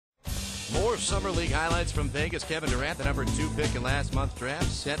More Summer League highlights from Vegas. Kevin Durant, the number 2 pick in last month's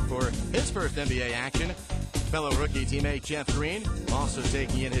draft, set for his first NBA action. Fellow rookie teammate Jeff Green also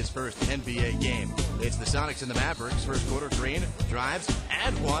taking in his first NBA game. It's the Sonics and the Mavericks. First quarter, Green drives,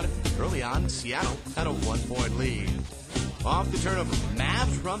 and one. Early on, Seattle had a 1-point lead. Off the turnover,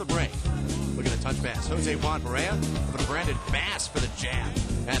 Mavs run the break. Look at the touch pass. Jose Juan Barea for Brandon Bass for the jab.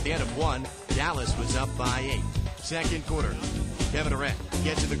 At the end of one, Dallas was up by 8. Second quarter, Kevin Durant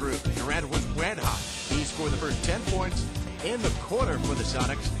gets in the groove. Durant was red hot. He scored the first 10 points in the quarter for the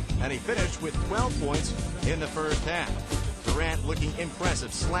Sonics, and he finished with 12 points in the first half. Durant looking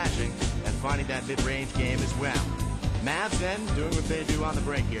impressive, slashing and finding that mid-range game as well. Mavs then doing what they do on the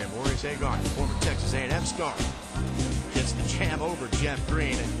break here. Maurice Agard, former Texas A&M star, gets the jam over Jeff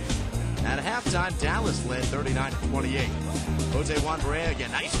Green. At halftime, Dallas led 39-28. Jose Juan Barea again.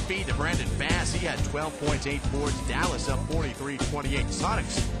 Nice feed to Brandon Bass. He had 12 points, 8 boards. Dallas up 43-28.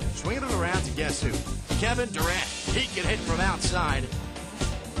 Sonics swinging it around to guess who? Kevin Durant. He can hit from outside.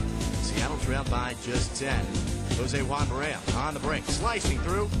 Seattle trailed by just 10. Jose Juan Barea on the break. Slicing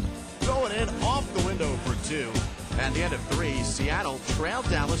through. Going in off the window for 2. At the end of 3, Seattle trailed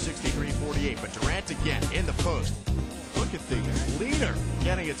Dallas 63-48. But Durant again in the post. Look at the leader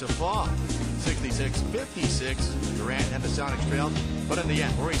getting it to fall. 66-56. Durant and the Sonics trailed. But in the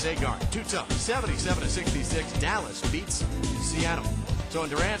end, Maurice Agard, too tough. 77-66. Dallas beats Seattle. So in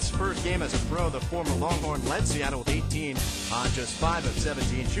Durant's first game as a pro, the former Longhorn led Seattle with 18 on just 5 of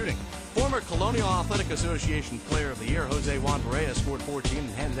 17 shooting. Former Colonial Athletic Association Player of the Year, Jose Juan Barea, scored 14 and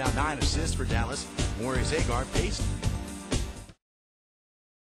handed out 9 assists for Dallas. Maurice Agard paced